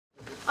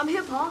I'm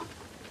here, Pa.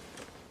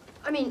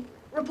 I mean,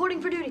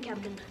 reporting for duty,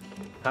 Captain.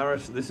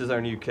 Harris, this is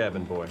our new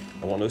cabin boy.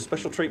 I want no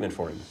special treatment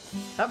for him.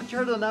 Haven't you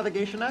heard of the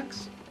Navigation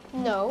Acts?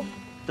 No.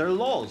 They're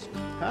laws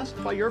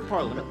passed by your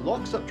parliament,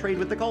 locks up trade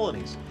with the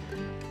colonies.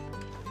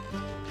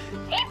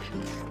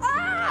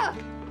 Ah!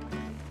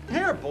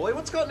 Here, boy,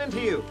 what's gotten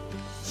into you?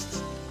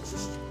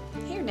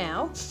 Here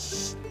now.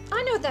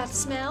 I know that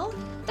smell.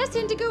 That's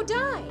indigo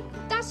dye.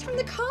 That's from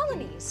the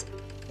colonies.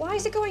 Why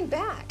is it going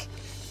back?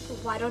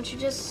 Why don't you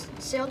just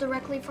sail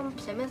directly from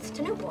Plymouth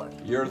to Newport?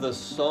 You're the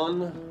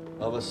son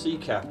of a sea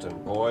captain,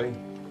 boy.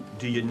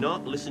 Do you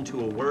not listen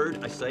to a word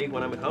I say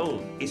when I'm at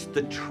home? It's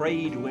the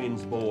trade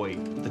winds, boy.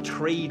 The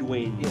trade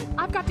winds.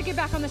 I've got to get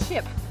back on the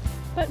ship.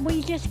 But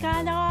we just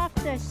got off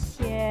the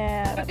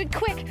ship.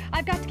 Quick,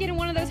 I've got to get in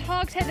one of those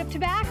hogsheads of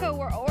tobacco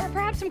or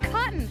perhaps some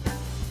cotton.